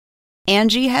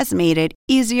Angie has made it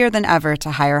easier than ever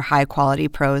to hire high-quality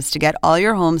pros to get all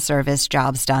your home service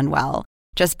jobs done well.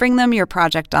 Just bring them your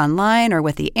project online or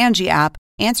with the Angie app,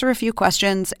 answer a few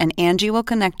questions, and Angie will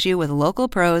connect you with local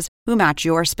pros who match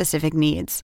your specific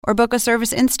needs. Or book a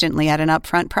service instantly at an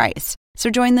upfront price. So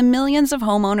join the millions of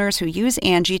homeowners who use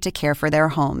Angie to care for their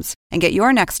homes and get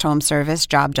your next home service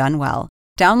job done well.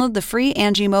 Download the free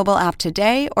Angie mobile app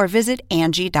today or visit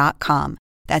Angie.com.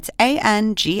 That's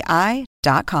ANGI.com.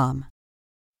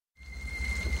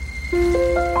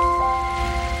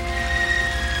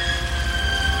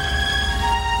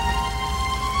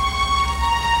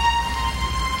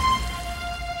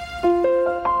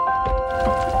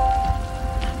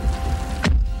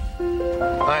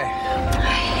 Hi.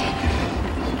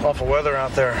 Awful weather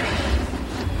out there.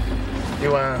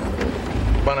 You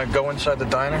wanna go inside the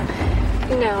diner?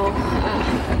 No,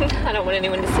 I don't want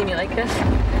anyone to see me like this.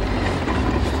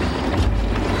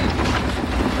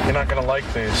 You're not gonna like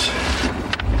these.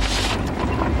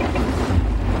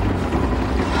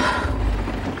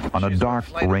 On a dark,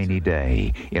 rainy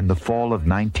day in the fall of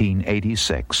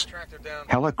 1986,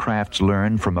 Helle Crafts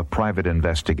learned from a private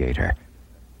investigator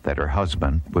that her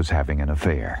husband was having an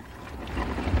affair.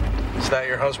 Is that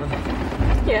your husband?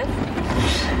 Yes.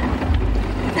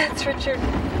 That's Richard.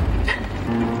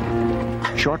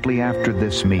 Shortly after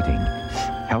this meeting,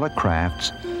 Helle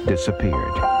Crafts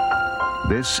disappeared.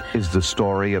 This is the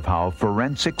story of how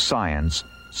forensic science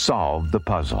solved the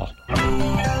puzzle.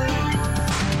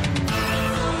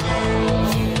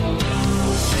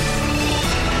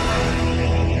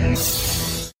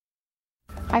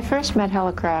 I first met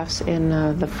Helle Crafts in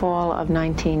the fall of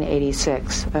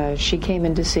 1986. She came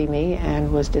in to see me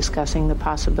and was discussing the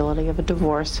possibility of a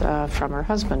divorce from her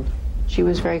husband. She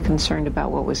was very concerned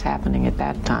about what was happening at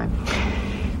that time.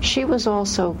 She was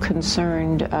also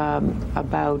concerned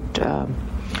about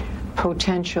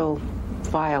potential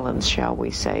violence, shall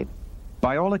we say.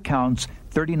 By all accounts,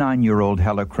 39-year-old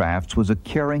Helle Crafts was a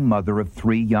caring mother of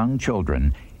 3 young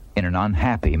children in an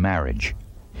unhappy marriage.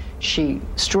 She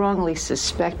strongly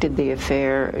suspected the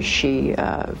affair. She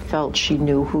felt she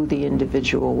knew who the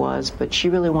individual was, but she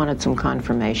really wanted some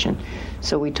confirmation.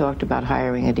 So we talked about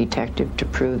hiring a detective to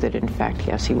prove that, in fact,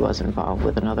 yes, he was involved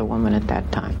with another woman at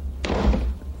that time.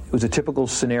 It was a typical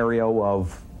scenario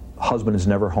of husband is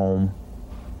never home,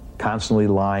 constantly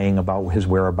lying about his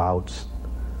whereabouts.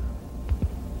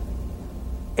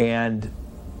 And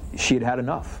she had had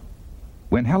enough.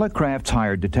 When Helle Crafts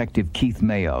hired Detective Keith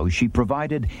Mayo, she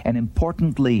provided an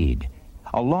important lead.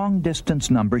 A long-distance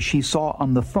number she saw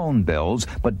on the phone bills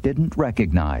but didn't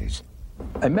recognize.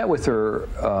 I met with her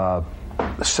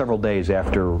several days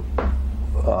after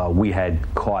we had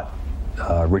caught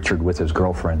Richard with his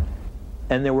girlfriend.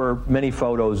 And there were many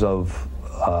photos of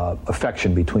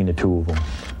affection between the two of them.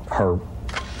 Her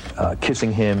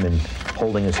kissing him and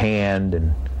holding his hand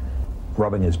and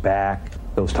rubbing his back,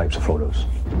 those types of photos.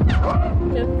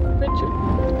 No,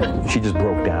 Richard. She just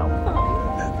broke down.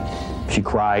 She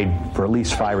cried for at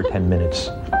least 5 or 10 minutes,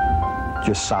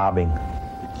 just sobbing.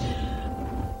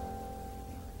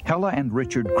 Helle and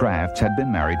Richard Crafts had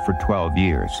been married for 12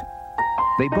 years.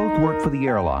 They both worked for the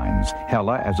airlines,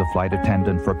 Helle as a flight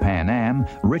attendant for Pan Am,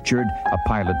 Richard a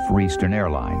pilot for Eastern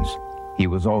Airlines. He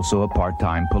was also a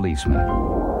part-time policeman.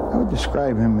 I would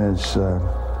describe him as,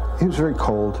 he was very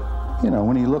cold. You know,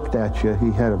 when he looked at you, he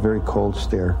had a very cold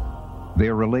stare.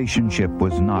 Their relationship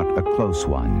was not a close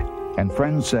one, and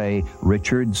friends say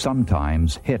Richard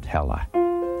sometimes hit Helle.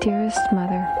 Dearest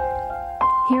mother,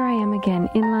 here I am again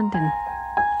in London.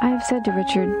 I have said to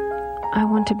Richard, I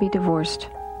want to be divorced.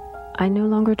 I no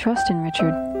longer trust in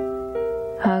Richard.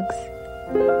 Hugs,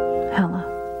 Helle.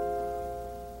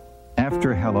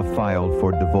 After Helle filed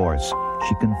for divorce,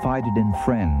 she confided in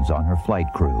friends on her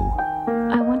flight crew.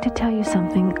 I want to tell you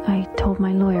something I told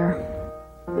my lawyer.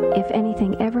 If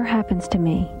anything ever happens to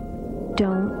me,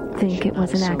 don't think it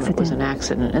was an accident. It was an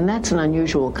accident, and that's an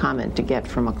unusual comment to get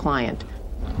from a client.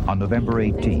 On November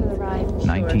 18,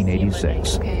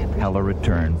 1986, Helle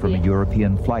returned from a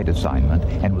European flight assignment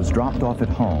and was dropped off at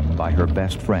home by her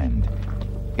best friend.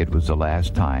 It was the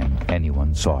last time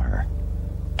anyone saw her.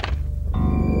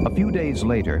 A few days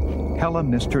later, Helle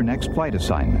missed her next flight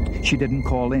assignment. She didn't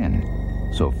call in,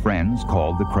 so friends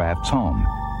called the Crafts home.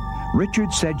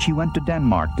 Richard said she went to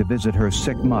Denmark to visit her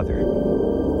sick mother.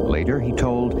 Later, he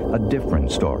told a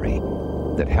different story,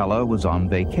 that Helle was on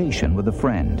vacation with a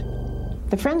friend.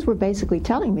 The friends were basically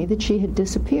telling me that she had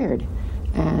disappeared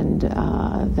and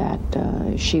that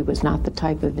she was not the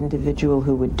type of individual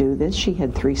who would do this. She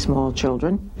had 3 small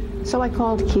children. So I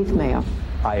called Keith Mayo.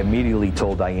 I immediately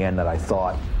told Diane that I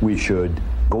thought we should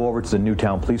go over to the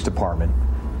Newtown Police Department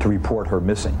to report her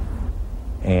missing.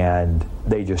 and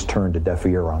they just turned a deaf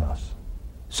ear on us.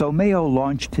 So Mayo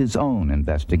launched his own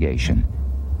investigation.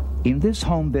 In this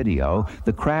home video,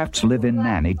 the Crafts' live-in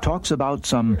nanny talks about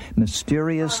some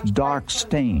mysterious dark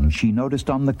stain she noticed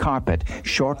on the carpet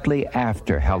shortly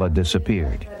after Helle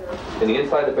disappeared. And the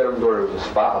inside the bedroom door was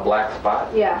a black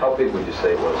spot? Yeah. How big would you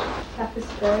say it was? Half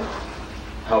this big.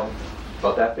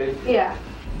 About that big? Yeah.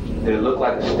 Did it look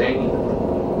like a stain?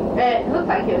 It looked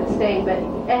like it was stained, but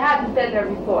it hadn't been there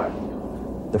before.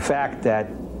 The fact that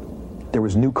there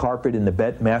was new carpet in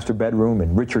the master bedroom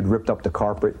and Richard ripped up the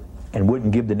carpet and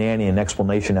wouldn't give the nanny an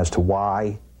explanation as to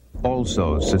why.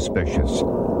 Also suspicious,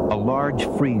 a large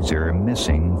freezer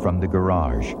missing from the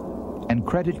garage. And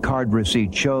credit card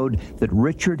receipts showed that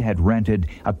Richard had rented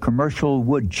a commercial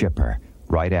wood chipper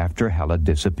right after Helle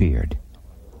disappeared.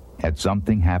 Had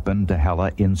something happened to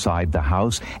Helle inside the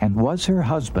house, and was her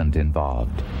husband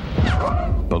involved?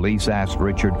 Police asked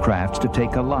Richard Crafts to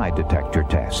take a lie detector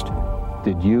test.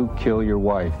 Did you kill your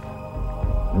wife?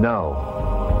 No.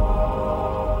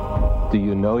 Do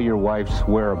you know your wife's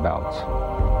whereabouts?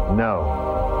 No.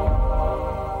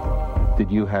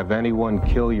 Did you have anyone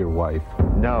kill your wife?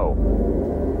 No.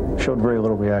 Showed very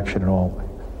little reaction at all.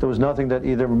 There was nothing that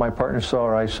either my partner saw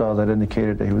or I saw that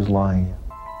indicated that he was lying.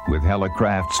 With Helle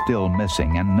Crafts still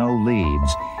missing and no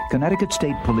leads, Connecticut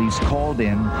State Police called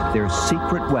in their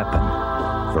secret weapon,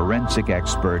 forensic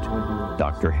expert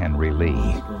Dr. Henry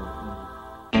Lee.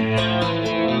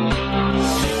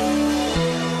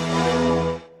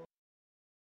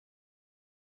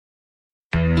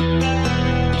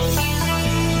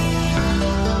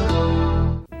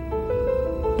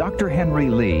 Dr. Henry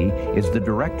Lee is the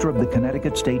director of the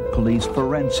Connecticut State Police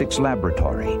Forensics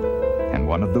Laboratory and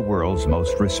one of the world's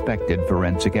most respected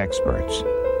forensic experts.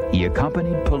 He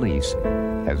accompanied police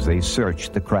as they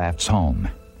searched the Crafts' home.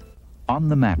 On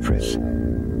the mattress,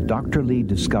 Dr. Lee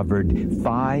discovered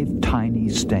 5 tiny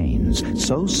stains,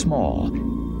 so small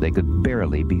they could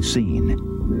barely be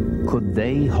seen. Could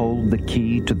they hold the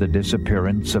key to the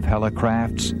disappearance of Helle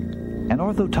Crafts? An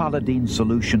orthotolidine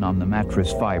solution on the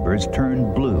mattress fibers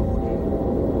turned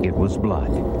blue. It was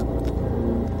blood.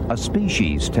 A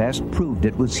species test proved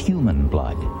it was human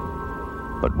blood.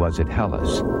 But was it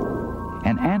Helle's?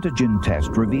 An antigen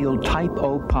test revealed type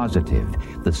O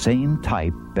positive, the same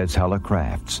type as Helle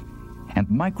Crafts. And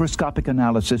microscopic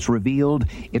analysis revealed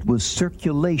it was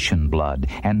circulation blood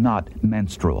and not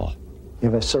menstrual. You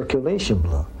have a circulation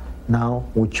blood now,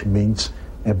 which means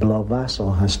a blood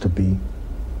vessel has to be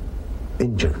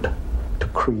injured to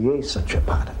create such a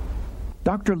pattern.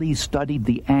 Dr. Lee studied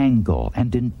the angle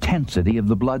and intensity of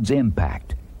the blood's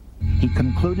impact. He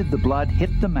concluded the blood hit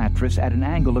the mattress at an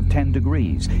angle of 10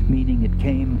 degrees, meaning it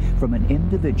came from an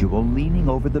individual leaning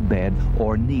over the bed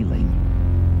or kneeling.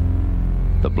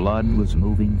 The blood was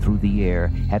moving through the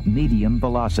air at medium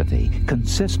velocity,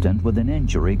 consistent with an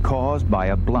injury caused by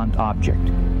a blunt object,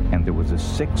 and there was a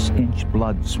 6-inch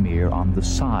blood smear on the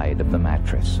side of the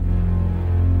mattress.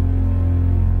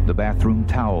 The bathroom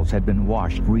towels had been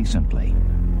washed recently,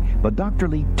 but Dr.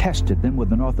 Lee tested them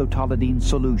with an orthotolidine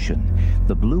solution.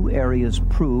 The blue areas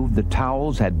proved the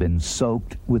towels had been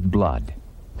soaked with blood.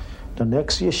 The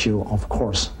next issue, of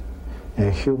course, a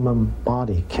human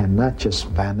body cannot just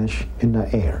vanish in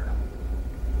the air.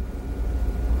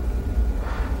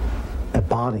 A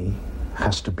body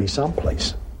has to be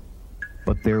someplace.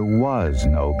 But there was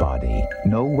no body,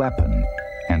 no weapon,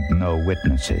 and no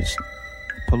witnesses.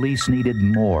 Police needed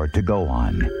more to go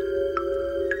on.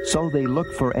 So they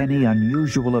looked for any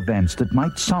unusual events that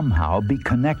might somehow be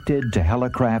connected to Helle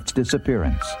Crafts'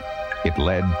 disappearance. It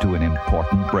led to an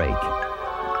important break.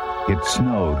 It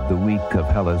snowed the week of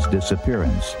Helle's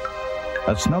disappearance.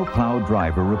 A snowplow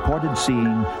driver reported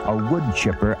seeing a wood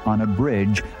chipper on a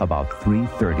bridge about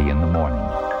 3:30 in the morning.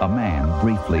 A man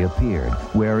briefly appeared,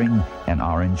 wearing an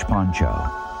orange poncho.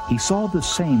 He saw the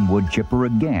same wood chipper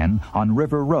again on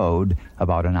River Road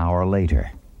about an hour later.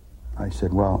 I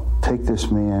said, well, take this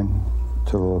man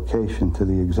to the location, to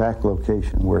the exact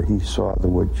location where he saw the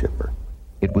wood chipper.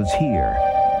 It was here,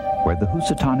 where the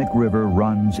Housatonic River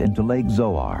runs into Lake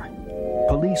Zoar.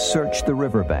 Police searched the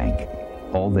riverbank.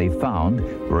 All they found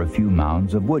were a few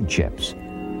mounds of wood chips.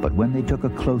 But when they took a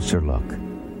closer look,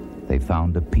 they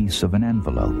found a piece of an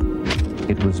envelope.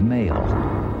 It was mail,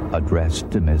 addressed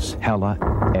to Miss Helle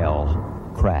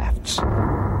L. Crafts.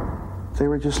 They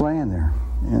were just laying there,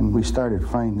 and we started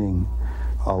finding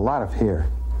a lot of hair.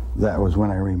 That was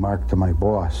when I remarked to my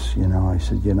boss, I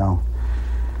said,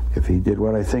 if he did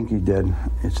what I think he did,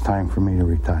 it's time for me to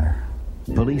retire.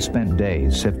 Police spent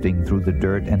days sifting through the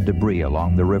dirt and debris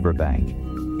along the riverbank.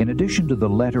 In addition to the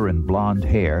letter and blonde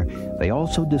hair, they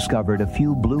also discovered a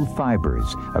few blue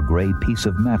fibers, a gray piece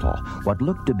of metal, what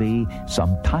looked to be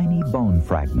some tiny bone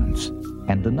fragments,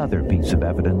 and another piece of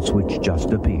evidence which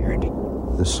just appeared.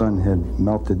 The sun had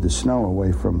melted the snow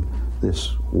away from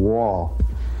this wall,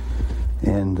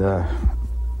 and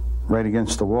right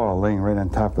against the wall, laying right on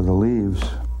top of the leaves,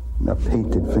 a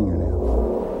painted fingernail.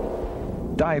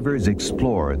 Divers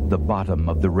explored the bottom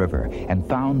of the river and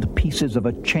found pieces of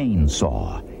a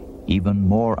chainsaw. Even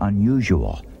more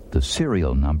unusual, the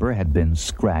serial number had been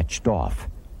scratched off.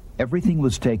 Everything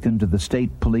was taken to the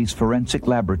State Police Forensic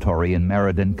Laboratory in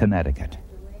Meriden, Connecticut.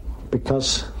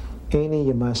 Because any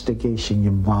investigation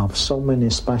involves so many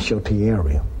specialty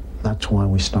areas, that's why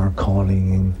we start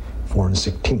calling in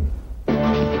forensic team.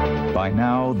 By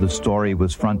now, the story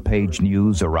was front-page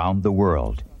news around the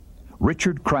world.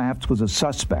 Richard Crafts was a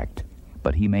suspect,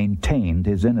 but he maintained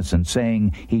his innocence,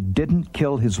 saying he didn't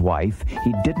kill his wife,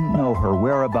 he didn't know her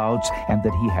whereabouts, and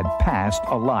that he had passed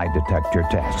a lie detector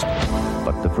test.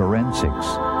 But the forensics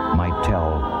might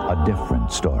tell a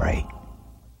different story.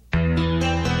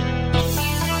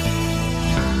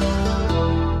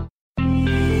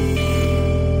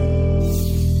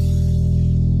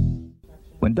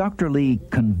 When Dr. Lee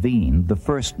convened the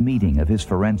first meeting of his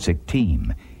forensic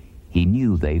team, he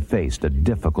knew they faced a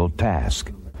difficult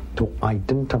task. To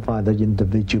identify the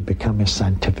individual became a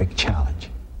scientific challenge.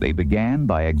 They began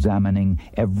by examining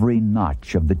every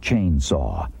notch of the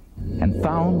chainsaw and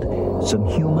found some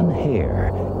human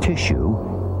hair, tissue,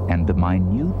 and a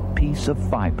minute piece of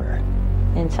fiber.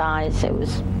 In size, it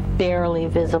was barely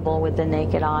visible with the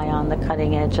naked eye on the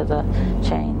cutting edge of the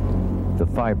chain. The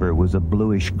fiber was a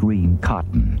bluish-green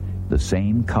cotton, the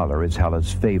same color as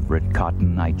Helle's favorite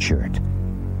cotton nightshirt.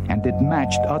 And it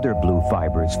matched other blue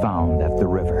fibers found at the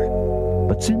river.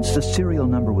 But since the serial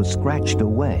number was scratched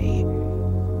away,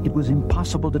 it was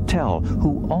impossible to tell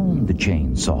who owned the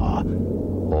chainsaw.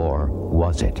 Or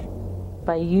was it?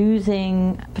 By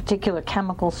using a particular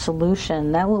chemical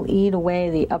solution, that will eat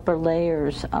away the upper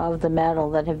layers of the metal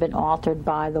that have been altered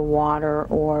by the water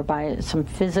or by some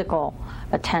physical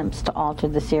attempts to alter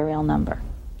the serial number.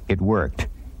 It worked.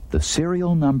 The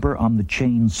serial number on the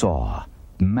chainsaw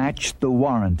matched the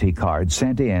warranty card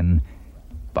sent in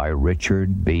by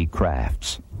Richard B.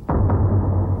 Crafts.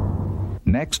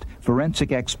 Next,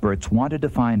 forensic experts wanted to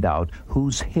find out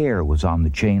whose hair was on the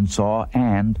chainsaw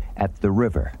and at the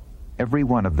river. Every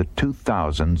one of the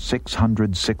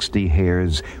 2,660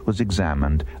 hairs was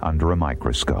examined under a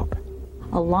microscope.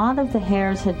 A lot of the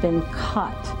hairs had been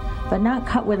cut, but not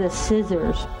cut with a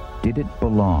scissors. Did it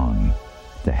belong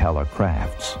to Helle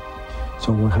Crafts?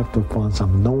 So we have to find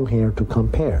some known hair to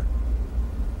compare.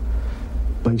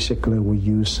 Basically, we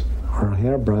use our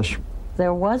hairbrush.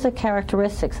 There was a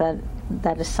characteristic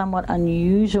that is somewhat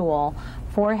unusual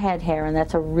for head hair, and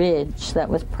that's a ridge that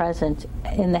was present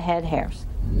in the head hairs.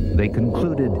 They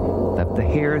concluded that the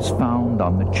hairs found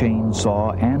on the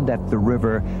chainsaw and at the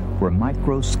river were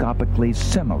microscopically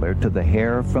similar to the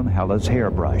hair from Helle's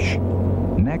hairbrush.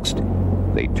 Next,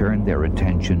 they turned their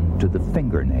attention to the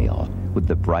fingernail with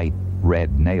the bright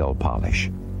red nail polish.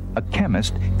 A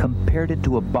chemist compared it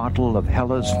to a bottle of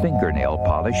Helle's fingernail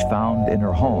polish found in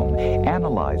her home,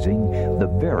 analyzing the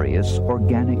various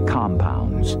organic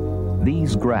compounds.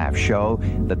 These graphs show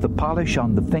that the polish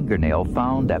on the fingernail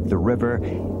found at the river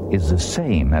is the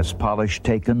same as polish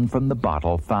taken from the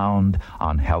bottle found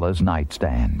on Helle's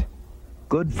nightstand.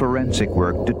 Good forensic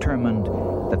work determined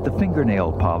that the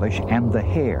fingernail polish and the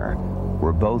hair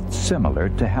were both similar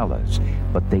to Helle's,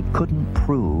 but they couldn't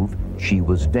prove she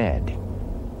was dead.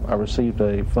 I received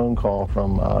a phone call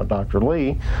from Dr.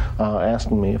 Lee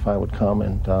asking me if I would come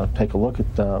and take a look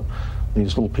at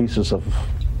these little pieces of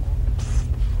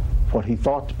what he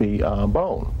thought to be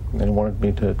bone, and he wanted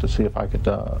me to see if I could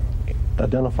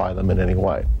identify them in any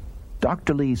way.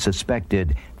 Dr. Lee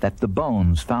suspected that the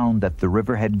bones found at the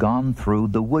river had gone through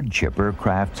the wood chipper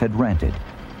Crafts had rented.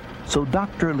 So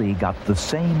Dr. Lee got the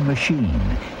same machine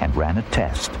and ran a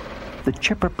test. The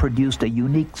chipper produced a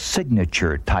unique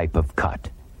signature type of cut,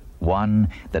 one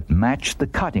that matched the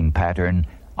cutting pattern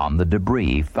on the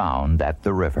debris found at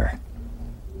the river.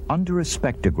 Under a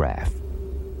spectrograph,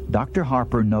 Dr.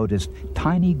 Harper noticed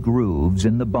tiny grooves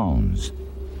in the bones.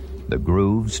 The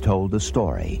grooves told a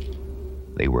story.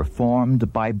 They were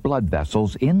formed by blood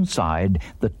vessels inside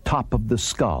the top of the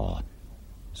skull,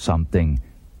 something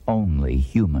only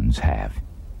humans have.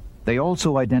 They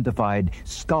also identified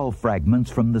skull fragments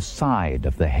from the side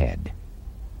of the head.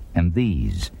 And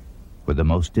these were the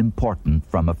most important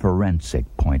from a forensic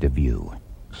point of view.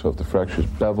 So if the fracture is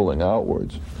beveling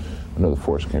outwards, Another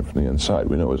force came from the inside.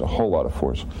 We know it was a whole lot of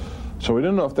force. So we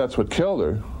didn't know if that's what killed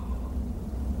her.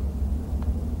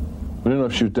 We didn't know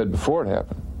if she was dead before it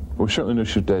happened. But we certainly knew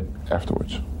she was dead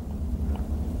afterwards.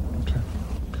 Okay.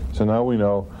 So now we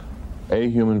know a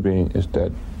human being is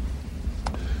dead.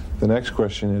 The next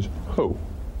question is, who?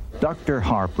 Dr.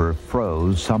 Harper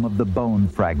froze some of the bone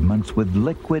fragments with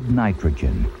liquid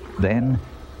nitrogen, then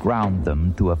ground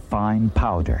them to a fine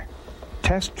powder.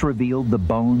 Tests revealed the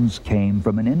bones came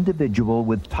from an individual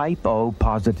with type O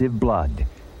positive blood,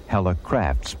 Helle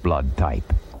Craft's blood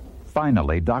type.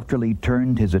 Finally, Dr. Lee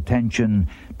turned his attention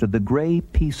to the gray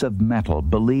piece of metal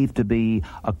believed to be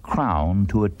a crown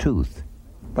to a tooth.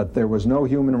 But there was no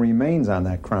human remains on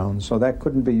that crown, so that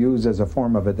couldn't be used as a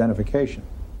form of identification.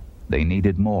 They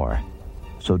needed more.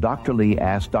 So Dr. Lee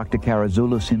asked Dr.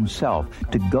 Karazoulis himself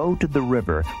to go to the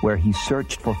river where he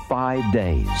searched for 5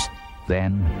 days.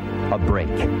 Then, a break.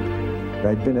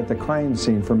 I'd been at the crime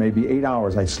scene for maybe 8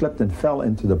 hours. I slipped and fell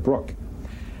into the brook.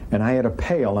 And I had a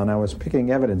pail, and I was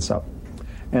picking evidence up.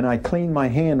 And I cleaned my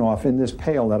hand off in this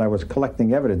pail that I was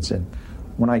collecting evidence in.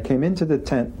 When I came into the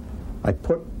tent, I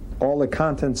put all the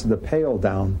contents of the pail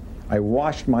down. I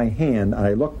washed my hand, and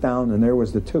I looked down, and there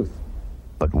was the tooth.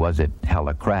 But was it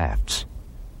Helle Craft's?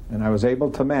 And I was able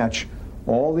to match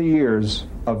all the years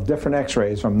of different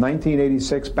x-rays from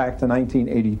 1986 back to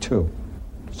 1982.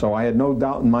 So I had no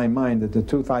doubt in my mind that the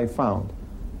tooth I found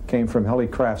came from Helle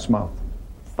Craft's mouth.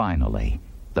 Finally,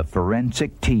 the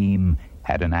forensic team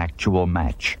had an actual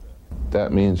match.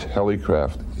 That means Helle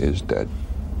Craft is dead.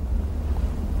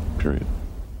 Period.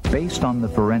 Based on the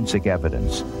forensic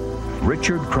evidence,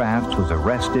 Richard Crafts was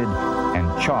arrested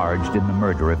and charged in the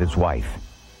murder of his wife.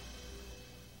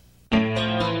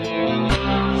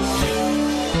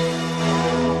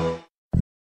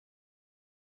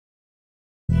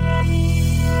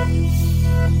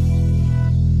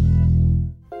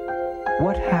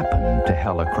 What happened to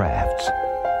Helle Crafts?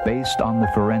 Based on the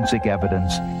forensic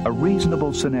evidence, a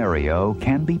reasonable scenario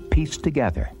can be pieced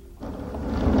together.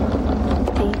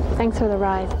 Hey, thanks for the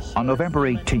ride. On November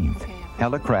 18th,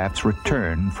 Helle Crafts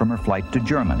returned from her flight to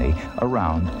Germany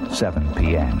around 7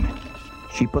 p.m.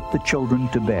 She put the children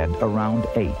to bed around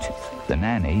 8. The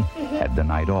nanny had the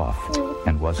night off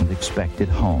and wasn't expected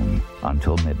home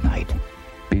until midnight.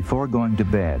 Before going to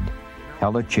bed,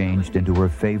 Helle changed into her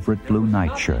favorite blue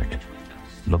nightshirt,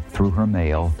 looked through her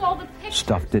mail,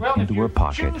 stuffed it into her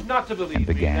pocket, and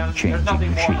began changing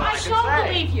the sheets. I don't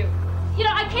believe you. You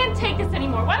know, I can't take this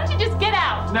anymore. Why don't you just get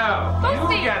out? No,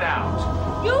 you get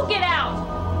out. You get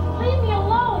out. Leave me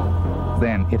alone.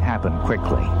 Then it happened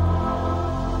quickly.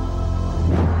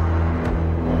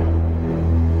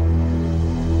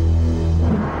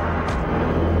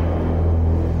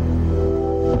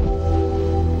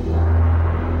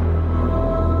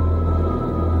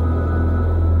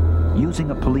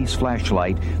 Using a police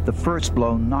flashlight, the first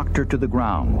blow knocked her to the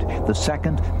ground. The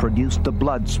second produced the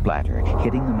blood splatter,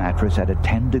 hitting the mattress at a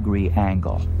 10-degree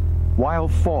angle. While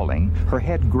falling, her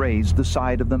head grazed the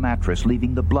side of the mattress,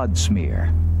 leaving the blood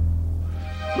smear.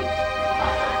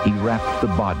 He wrapped the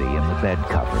body in the bed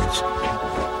covers,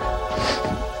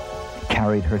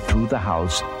 carried her through the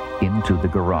house into the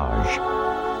garage,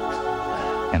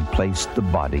 and placed the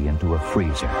body into a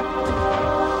freezer.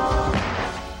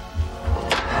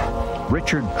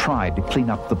 Richard tried to clean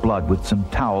up the blood with some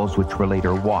towels which were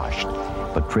later washed,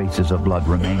 but traces of blood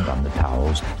remained on the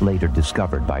towels, later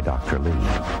discovered by Dr. Lee.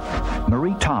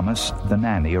 Marie Thomas, the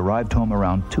nanny, arrived home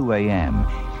around 2 a.m.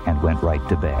 and went right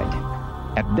to bed.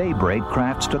 At daybreak,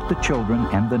 Crafts took the children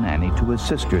and the nanny to his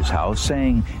sister's house,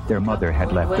 saying their mother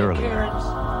had left earlier.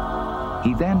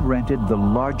 He then rented the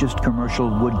largest commercial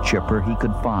wood chipper he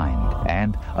could find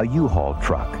and a U-Haul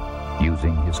truck,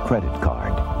 using his credit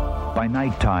card. By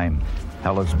nighttime,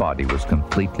 Helle's body was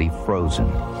completely frozen.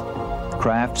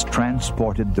 Crafts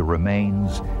transported the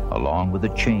remains, along with a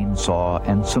chainsaw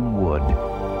and some wood,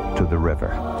 to the river.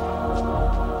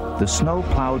 The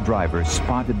snowplow driver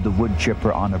spotted the wood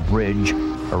chipper on a bridge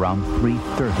around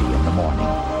 3:30 in the morning,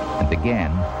 and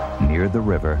again near the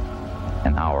river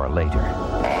an hour later.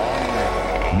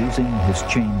 Using his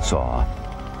chainsaw,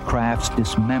 Crafts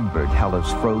dismembered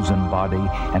Helle's frozen body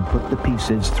and put the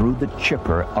pieces through the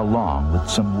chipper along with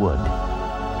some wood.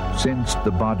 Since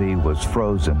the body was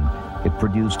frozen, it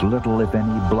produced little, if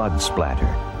any, blood splatter.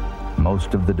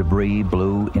 Most of the debris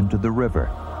blew into the river.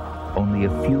 Only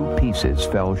a few pieces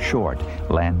fell short,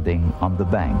 landing on the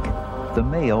bank. The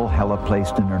mail Helle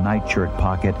placed in her nightshirt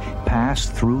pocket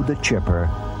passed through the chipper,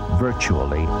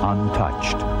 virtually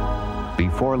untouched.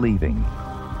 Before leaving,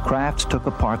 Crafts took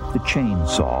apart the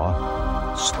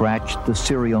chainsaw, scratched the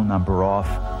serial number off,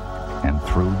 and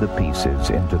threw the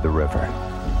pieces into the river.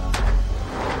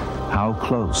 How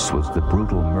close was the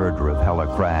brutal murder of Helle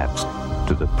Crafts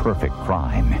to the perfect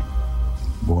crime?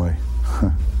 Boy,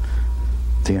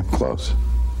 damn close.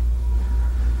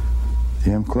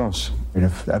 Damn close. And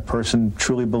if that person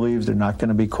truly believes they're not going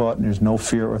to be caught and there's no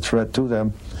fear or threat to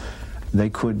them, they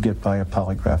could get by a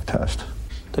polygraph test.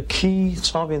 The key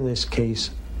solving this case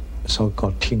is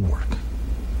so-called teamwork.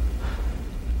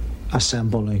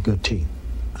 Assemble a good team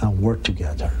and work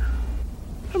together.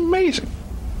 Amazing.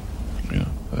 You know,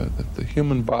 the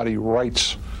human body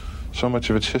writes so much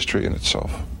of its history in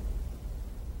itself.